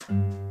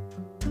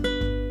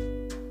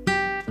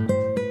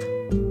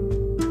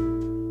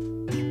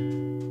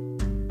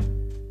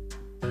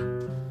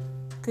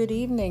Good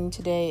evening.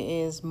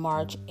 Today is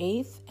March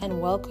 8th,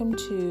 and welcome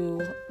to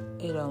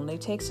It Only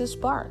Takes a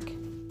Spark.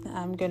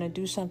 I'm going to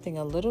do something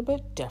a little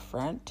bit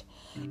different.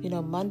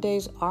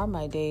 Mondays are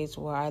my days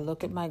where I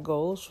look at my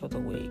goals for the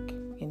week.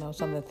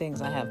 Some of the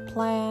things I have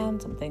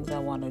planned, some things I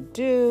want to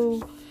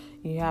do.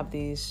 You have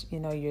these,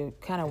 you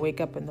kind of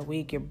wake up in the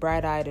week, you're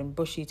bright-eyed and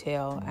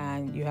bushy-tailed,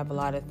 and you have a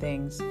lot of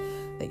things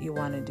that you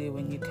want to do.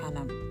 And you kind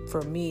of,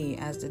 for me,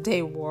 as the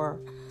day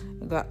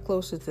got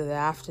closer to the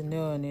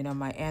afternoon,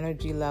 my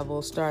energy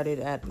level started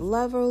at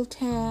level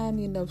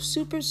 10,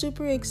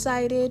 super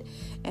excited.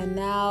 And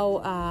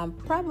now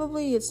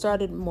probably it's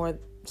more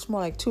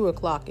like 2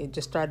 o'clock. It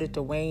just started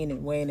to wane,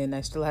 and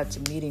I still had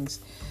some meetings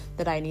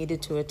that I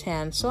needed to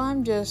attend. So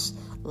I'm just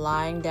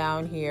lying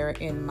down here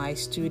in my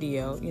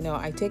studio.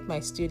 I take my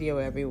studio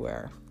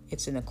everywhere.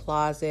 It's in the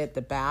closet,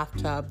 the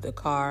bathtub, the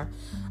car.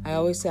 I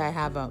always say I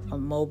have a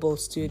mobile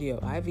studio.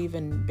 I've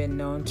even been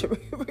known to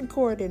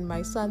record in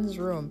my son's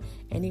room,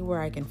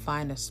 anywhere I can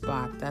find a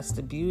spot. That's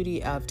the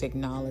beauty of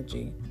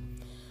technology.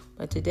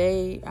 But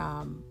today,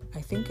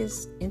 I think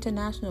is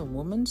International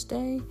Women's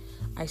Day.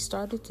 I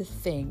started to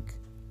think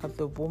of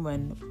the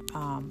woman,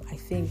 I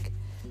think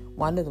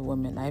one of the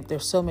women,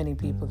 there's so many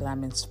people that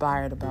I'm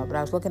inspired about, but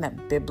I was looking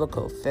at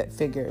biblical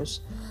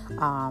figures,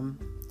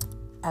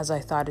 as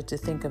I started to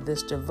think of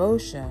this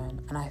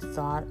devotion, and I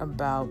thought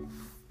about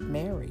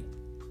Mary,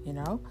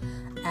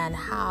 and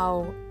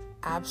how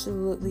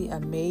absolutely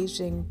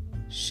amazing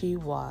she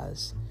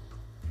was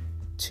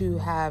to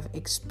have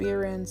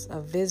experienced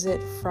a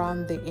visit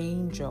from the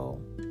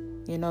angel,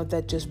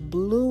 that just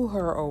blew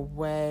her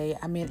away.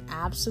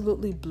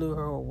 Absolutely blew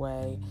her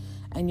away.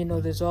 And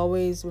there's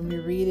always, when we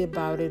read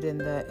about it in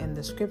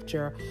the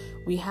scripture,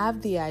 we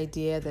have the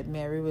idea that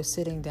Mary was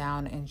sitting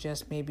down and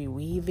just maybe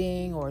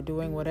weaving or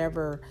doing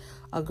whatever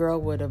a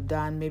girl would have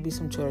done, maybe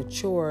some sort of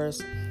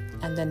chores.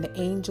 And then the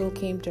angel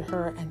came to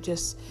her and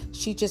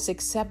she just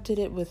accepted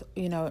it with,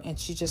 and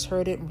she just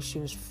heard it and she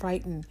was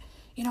frightened.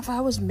 If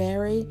I was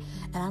Mary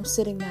and I'm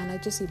sitting down, I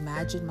just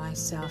imagine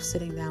myself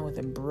sitting down with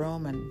a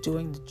broom and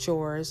doing the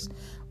chores,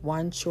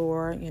 one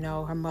chore,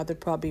 her mother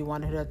probably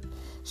wanted her,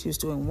 she was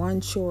doing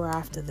one chore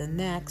after the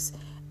next.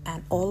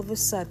 And all of a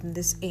sudden,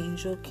 this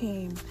angel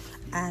came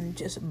and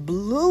just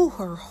blew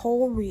her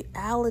whole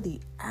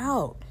reality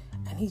out.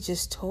 And he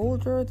just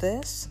told her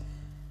this.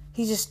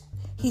 He just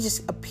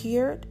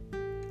appeared.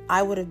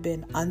 I would have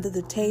been under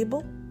the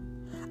table.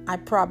 I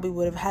probably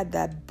would have had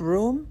that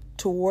broom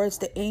towards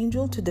the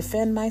angel to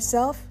defend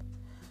myself.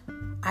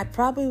 I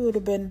probably would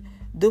have been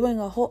doing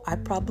I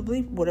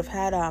probably would have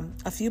had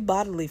a few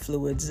bodily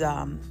fluids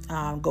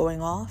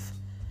going off.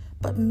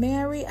 But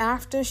Mary,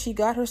 after she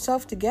got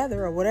herself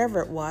together or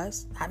whatever it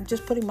was, I'm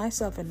just putting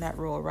myself in that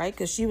role, right?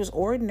 Because she was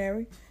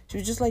ordinary. She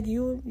was just like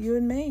you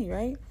and me,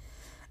 right?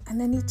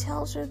 And then he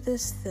tells her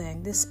this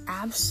thing, this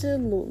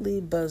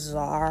absolutely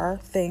bizarre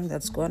thing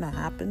that's going to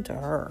happen to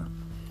her.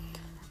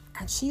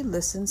 And she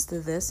listens to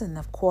this, and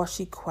of course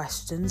she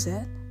questions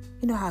it.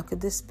 How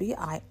could this be?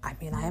 I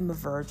am a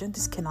virgin.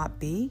 This cannot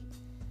be.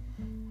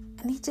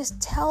 And he just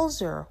tells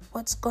her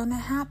what's going to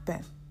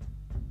happen.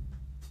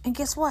 And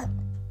guess what?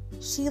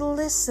 She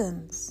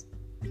listens.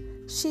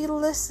 She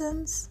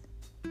listens,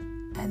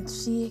 and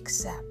she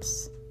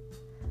accepts.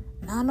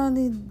 Not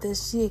only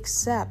does she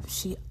accept,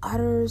 she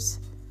utters,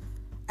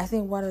 I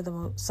think,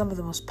 some of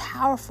the most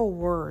powerful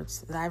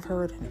words that I've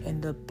heard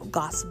in the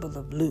Gospel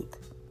of Luke.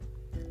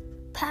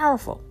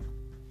 Powerful.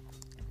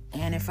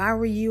 And if I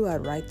were you,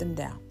 I'd write them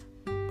down,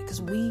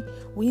 because we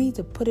need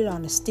to put it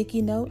on a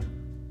sticky note,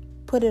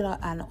 put it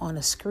on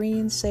a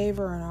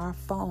screensaver on our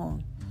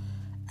phone,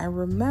 and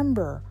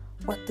remember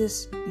what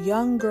this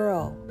young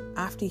girl,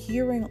 after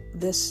hearing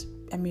this,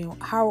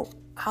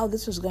 how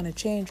this was going to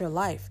change her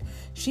life.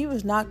 She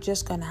was not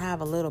just going to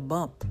have a little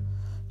bump.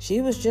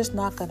 She was just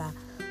not going to,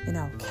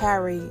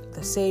 carry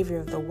the Savior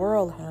of the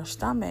world in her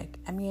stomach.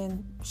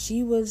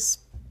 She was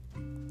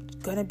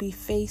going to be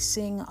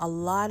facing a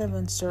lot of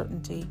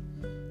uncertainty,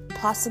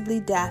 possibly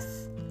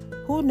death.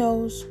 Who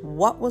knows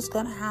what was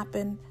going to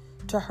happen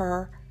to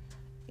her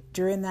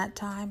during that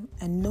time?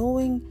 And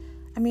knowing,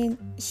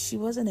 she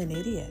wasn't an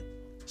idiot.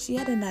 She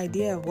had an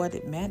idea of what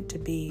it meant to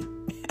be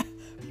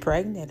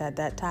pregnant at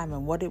that time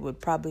and what it would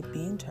probably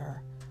mean to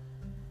her.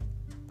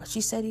 But she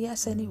said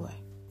yes anyway.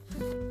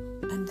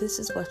 And this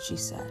is what she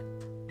said.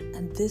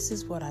 And this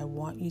is what I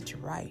want you to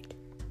write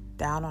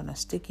down on a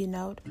sticky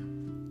note,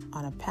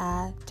 on a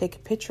pad. Take a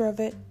picture of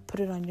it, put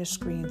it on your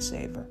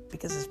screensaver,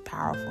 because it's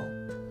powerful.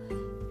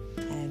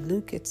 And in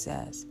Luke it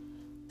says,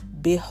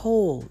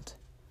 "Behold,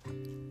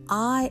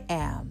 I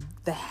am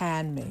the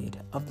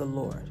handmaid of the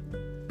Lord.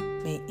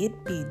 May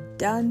it be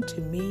done to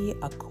me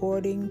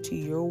according to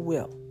your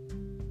will."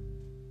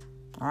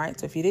 All right,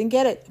 so if you didn't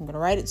get it, I'm going to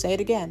write it, say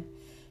it again.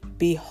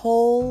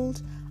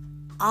 Behold,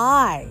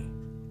 I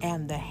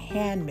am the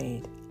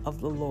handmaid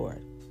of the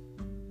Lord.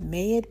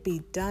 May it be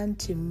done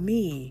to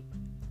me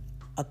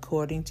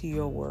according to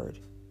your word.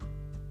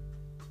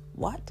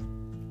 What?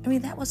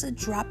 That was a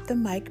drop the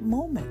mic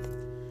moment.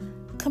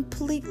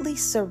 Completely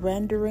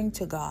surrendering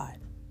to God.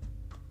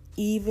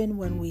 even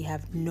when we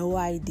have no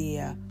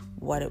idea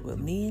what it will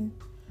mean,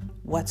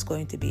 what's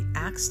going to be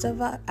asked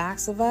of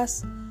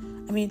us.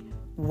 I mean,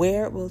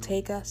 where it will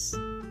take us.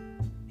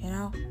 You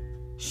know,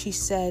 she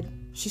said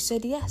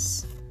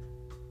yes.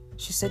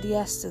 She said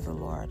yes to the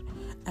Lord.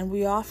 And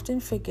we often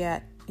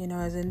forget, you know,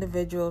 as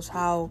individuals,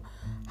 how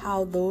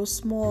those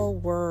small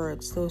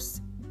words,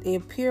 they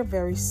appear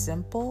very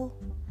simple,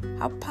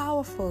 how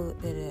powerful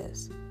it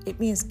is. It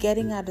means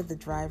getting out of the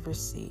driver's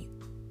seat,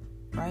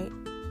 right?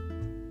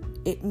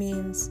 It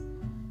means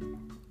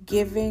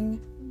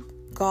giving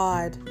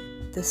God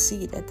the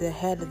seat at the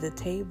head of the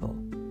table.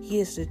 He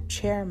is the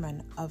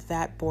chairman of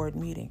that board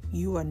meeting.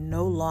 You are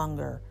no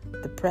longer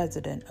the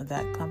president of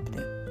that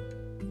company.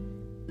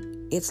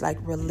 It's like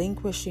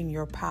relinquishing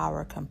your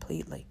power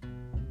completely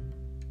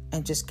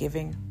and just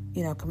giving,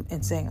 you know,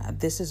 and saying,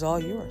 this is all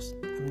yours.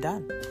 I'm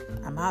done.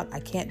 I'm out. I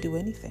can't do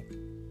anything.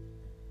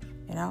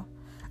 You know?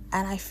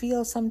 And I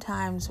feel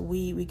sometimes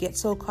we get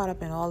so caught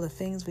up in all the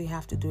things we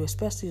have to do,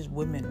 especially as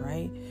women,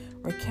 right?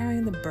 We're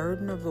carrying the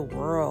burden of the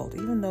world,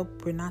 even though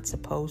we're not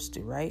supposed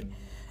to, right?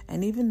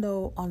 And even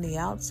though on the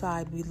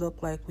outside we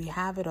look like we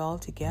have it all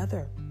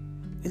together,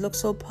 we look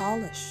so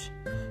polished,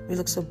 we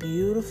look so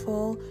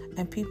beautiful,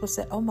 and people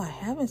say, oh my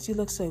heavens, you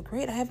look so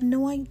great. I have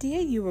no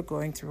idea you were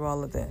going through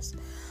all of this.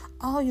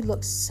 Oh, you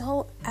look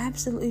so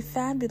absolutely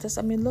fabulous.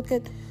 I mean, look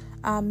at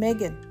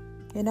Megan,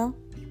 you know,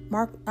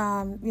 Mark,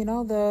 many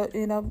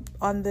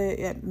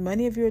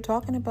of you are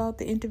talking about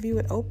the interview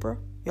with Oprah.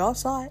 Y'all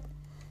saw it.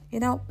 You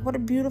know, what a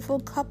beautiful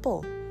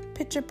couple.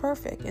 Picture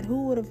perfect. And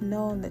who would have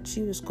known that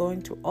she was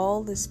going through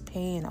all this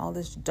pain, all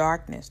this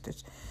darkness,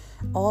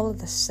 all of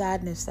the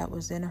sadness that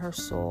was in her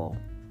soul.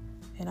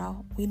 You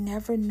know, we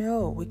never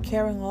know. We're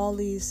carrying all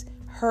these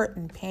hurt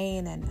and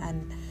pain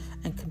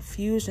and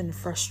confusion and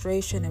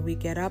frustration, and we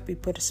get up, we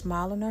put a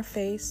smile on our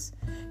face,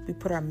 we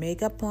put our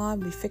makeup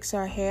on, we fix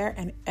our hair,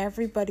 and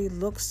everybody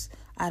looks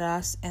at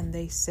us and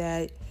they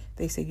say,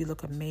 you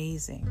look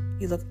amazing.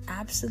 You look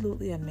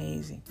absolutely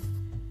amazing.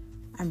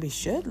 And we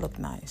should look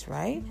nice,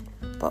 right?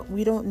 But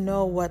we don't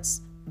know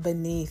what's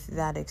beneath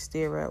that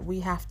exterior.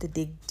 We have to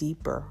dig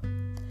deeper.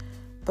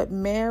 But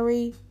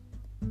Mary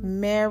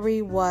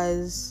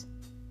was,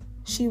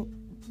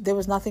 there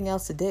was nothing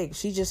else to dig.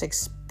 She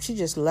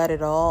just let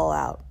it all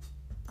out.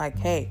 Like,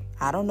 hey,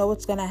 I don't know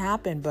what's going to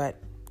happen, but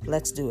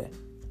let's do it.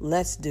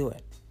 Let's do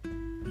it.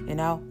 You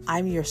know,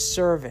 I'm your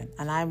servant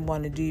and I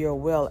want to do your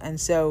will. And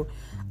so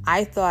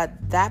I thought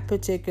that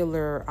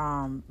particular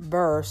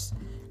verse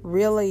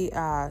really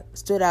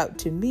stood out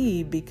to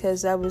me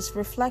because I was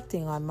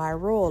reflecting on my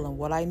role and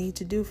what I need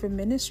to do for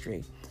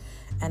ministry.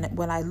 And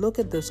when I look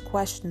at those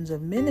questions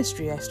of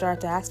ministry, I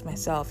start to ask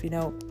myself, you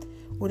know,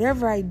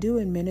 whatever I do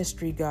in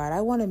ministry, God, I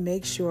want to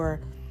make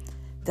sure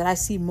that I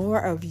see more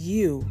of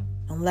you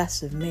and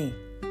less of me.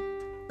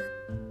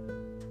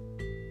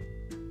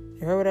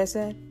 You heard what I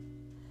said?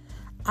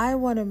 I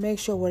want to make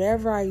sure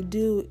whatever I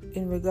do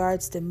in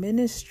regards to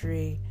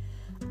ministry,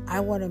 I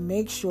want to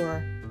make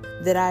sure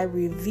that I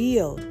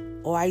reveal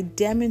or I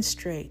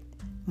demonstrate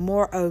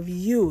more of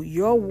you,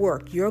 your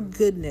work, your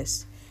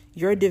goodness,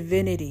 your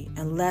divinity,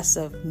 and less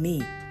of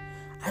me.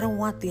 I don't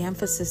want the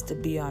emphasis to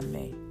be on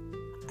me.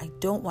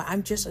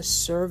 I'm just a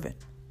servant.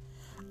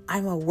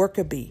 I'm a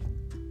worker bee.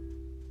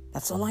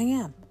 That's all I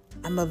am.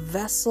 I'm a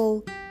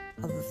vessel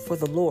for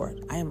the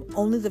Lord. I am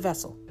only the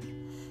vessel.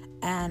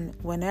 And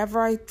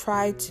whenever I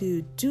try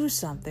to do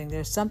something,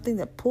 there's something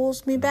that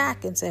pulls me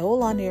back and say,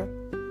 hold on here.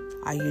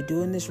 Are you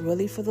doing this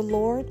really for the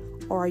Lord,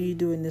 or are you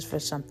doing this for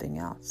something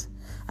else?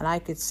 And I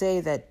could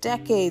say that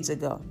decades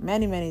ago,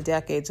 many, many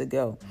decades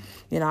ago,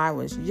 you know, I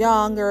was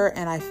younger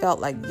and I felt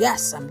like,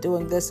 yes, I'm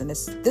doing this and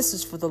this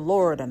is for the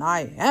Lord and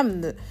I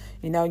am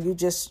you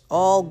just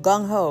all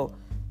gung-ho.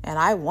 And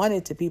I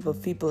wanted people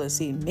to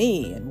see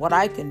me and what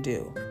I can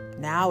do.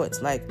 Now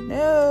it's like,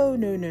 no.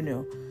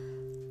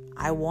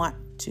 I want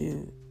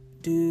to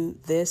do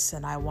this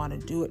and I want to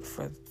do it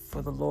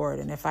for the Lord.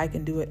 And if I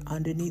can do it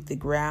underneath the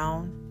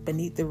ground,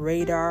 beneath the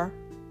radar,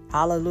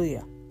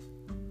 hallelujah.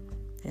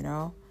 You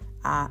know,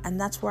 and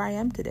that's where I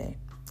am today.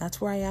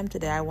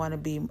 I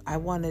want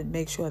to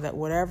make sure that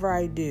whatever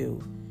I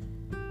do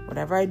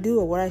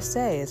or what I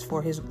say is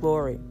for His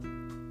glory.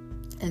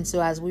 And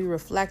so as we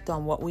reflect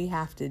on what we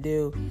have to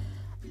do,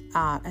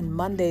 and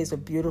Mondays are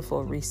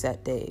beautiful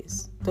reset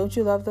days. Don't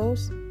you love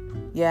those?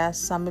 Yes,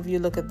 some of you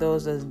look at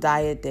those as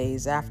diet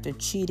days after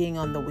cheating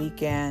on the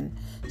weekend,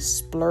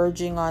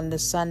 splurging on the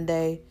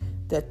Sunday,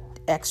 the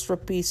extra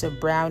piece of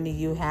brownie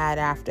you had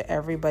after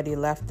everybody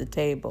left the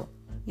table.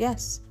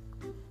 Yes,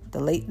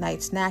 the late night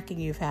snacking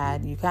you've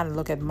had, you kind of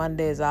look at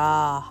Monday as,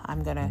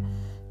 I'm going to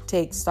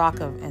take stock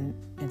of and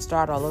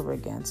start all over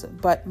again.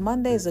 But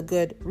Monday is a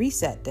good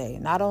reset day,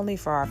 not only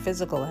for our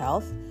physical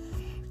health.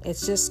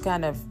 It's just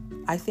kind of,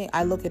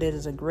 I look at it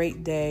as a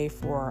great day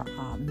for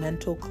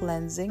mental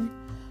cleansing,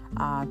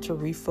 to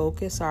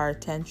refocus our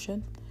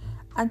attention,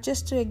 and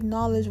just to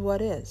acknowledge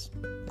what is.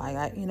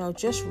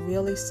 Just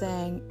really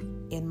saying,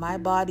 in my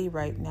body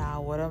right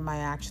now, what am I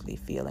actually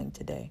feeling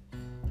today?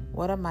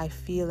 What am I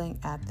feeling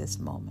at this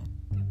moment?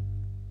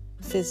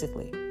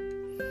 Physically.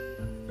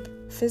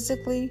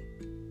 Physically,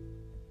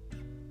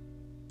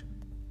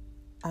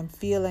 I'm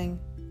feeling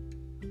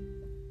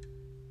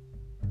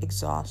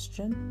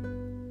exhaustion.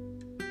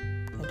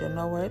 I don't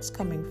know where it's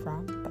coming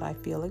from, but I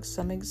feel like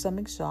some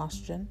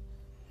exhaustion.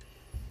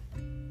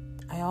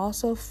 I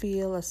also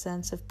feel a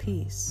sense of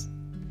peace.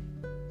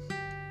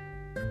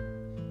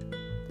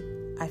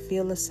 I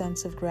feel a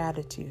sense of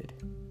gratitude.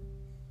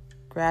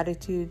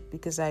 Gratitude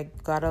because I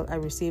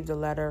received a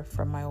letter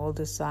from my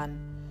oldest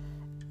son,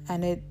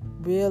 and it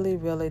really,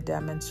 really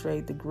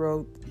demonstrates the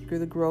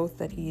growth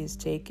that he is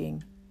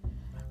taking,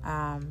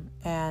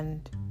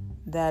 and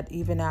that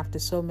even after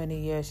so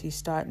many years, he's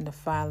starting to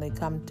finally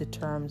come to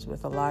terms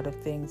with a lot of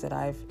things that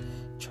I've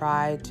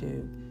tried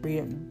to,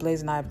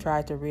 Blaze and I have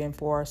tried to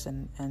reinforce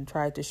and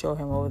tried to show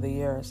him over the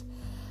years.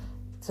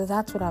 So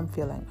that's what I'm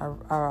feeling,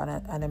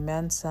 an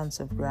immense sense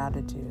of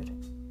gratitude.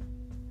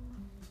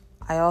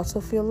 I also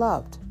feel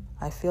loved.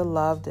 I feel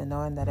loved in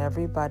knowing that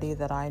everybody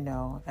that I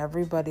know,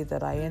 everybody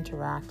that I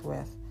interact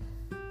with,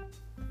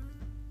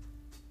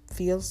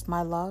 feels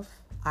my love.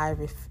 I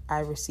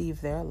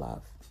receive their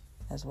love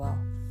as well.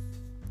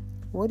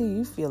 What are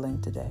you feeling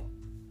today?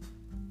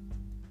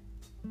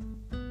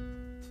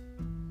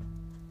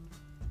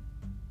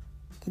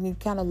 Can you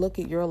kind of look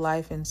at your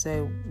life and say,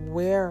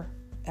 where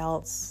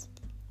else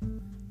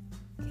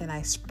can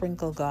I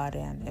sprinkle God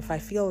in? If I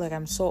feel like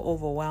I'm so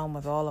overwhelmed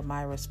with all of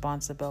my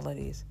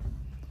responsibilities,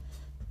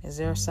 is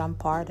there some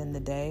part in the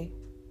day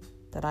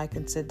that I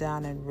can sit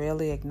down and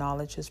really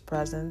acknowledge His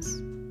presence?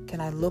 Can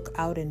I look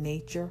out in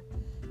nature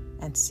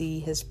and see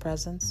His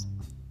presence?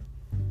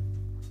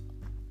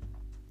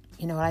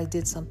 You know, I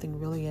did something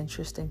really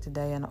interesting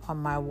today on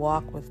my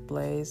walk with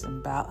Blaze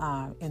and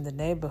in the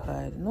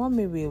neighborhood.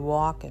 Normally we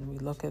walk and we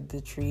look at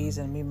the trees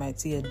and we might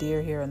see a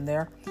deer here and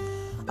there,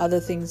 other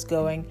things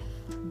going.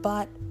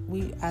 But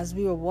as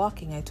we were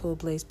walking, I told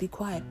Blaze, be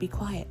quiet,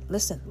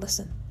 listen.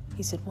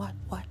 He said, what?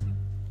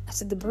 I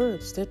said, the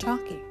birds, they're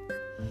talking.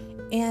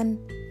 And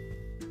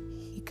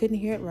he couldn't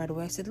hear it right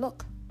away. I said,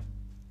 look,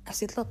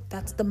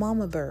 that's the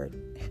mama bird.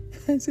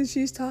 I said,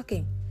 she's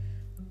talking.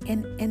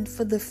 And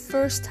for the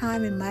first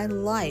time in my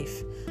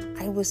life,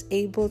 I was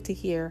able to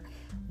hear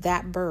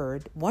that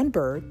bird, one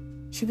bird,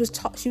 she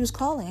was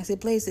calling. I said,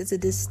 Blaze, it's a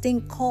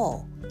distinct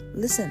call.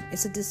 Listen,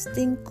 it's a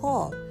distinct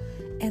call.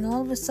 And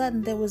all of a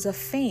sudden there was a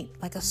faint,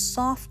 like a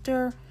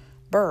softer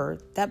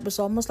bird that was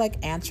almost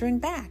like answering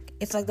back.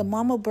 It's like the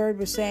mama bird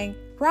was saying,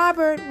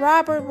 Robert,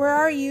 where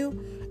are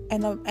you?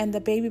 And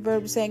the baby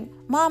bird was saying,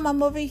 Mom,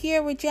 I'm over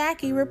here with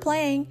Jackie. We're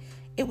playing.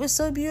 It was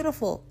so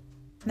beautiful.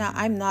 Now,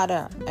 I'm not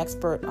an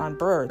expert on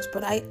birds,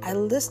 but I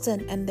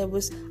listened, and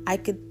I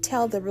could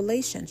tell the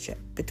relationship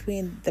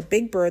between the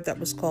big bird that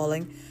was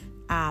calling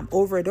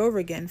over and over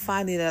again.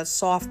 Finally, that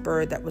soft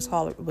bird that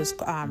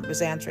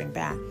was answering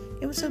back.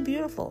 It was so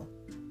beautiful.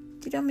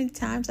 Do you know how many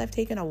times I've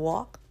taken a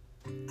walk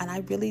and I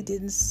really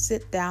didn't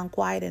sit down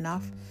quiet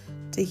enough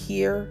to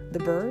hear the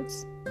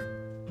birds?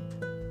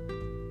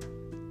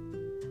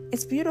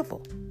 It's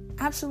beautiful,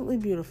 absolutely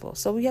beautiful.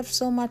 So we have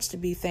so much to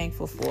be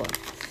thankful for.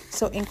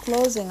 So in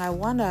closing, I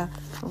want to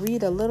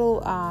read a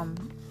little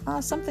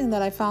something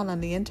that I found on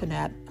the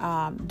internet.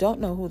 Don't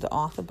know who the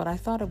author, but I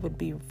thought it would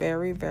be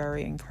very,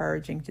 very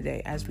encouraging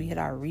today as we hit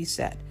our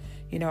reset,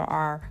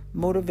 our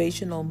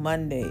motivational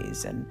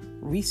Mondays and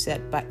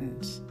reset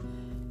buttons.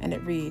 And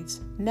it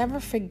reads, never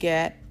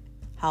forget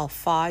how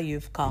far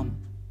you've come,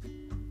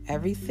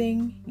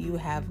 everything you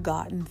have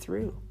gotten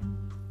through,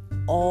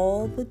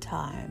 all the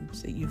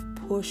times that you've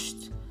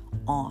pushed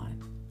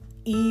on,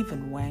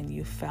 even when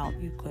you felt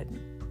you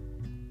couldn't.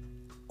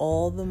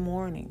 All the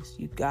mornings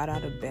you got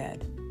out of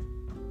bed,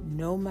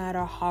 no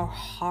matter how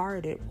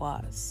hard it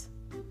was.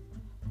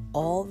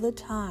 All the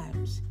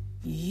times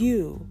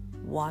you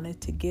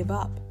wanted to give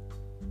up,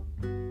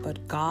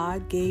 but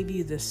God gave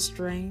you the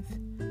strength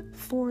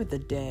for the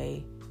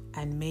day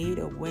and made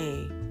a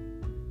way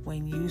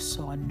when you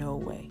saw no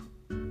way.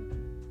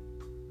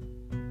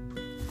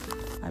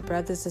 My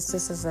brothers and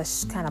sisters,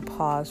 let's kind of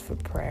pause for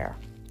prayer.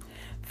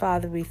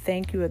 Father, we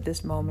thank you at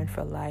this moment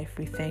for life.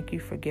 We thank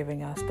you for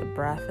giving us the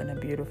breath and a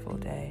beautiful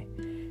day.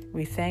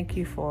 We thank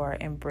you for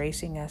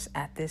embracing us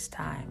at this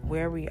time,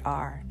 where we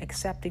are,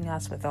 accepting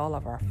us with all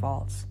of our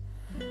faults.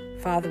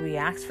 Father, we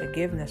ask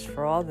forgiveness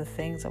for all the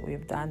things that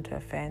we've done to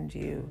offend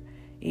you,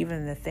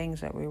 even the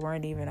things that we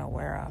weren't even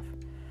aware of.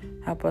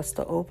 Help us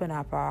to open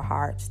up our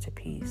hearts to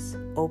peace,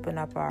 open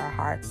up our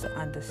hearts to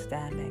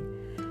understanding.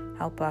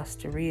 Help us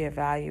to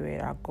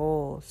reevaluate our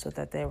goals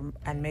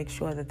and make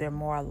sure that they're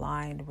more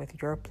aligned with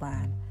your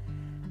plan.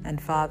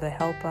 And Father,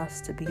 help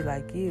us to be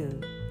like you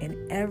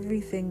in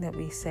everything that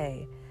we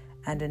say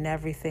and in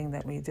everything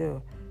that we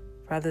do.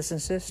 Brothers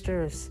and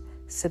sisters,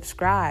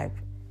 subscribe,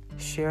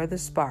 share the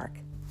spark.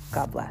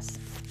 God bless.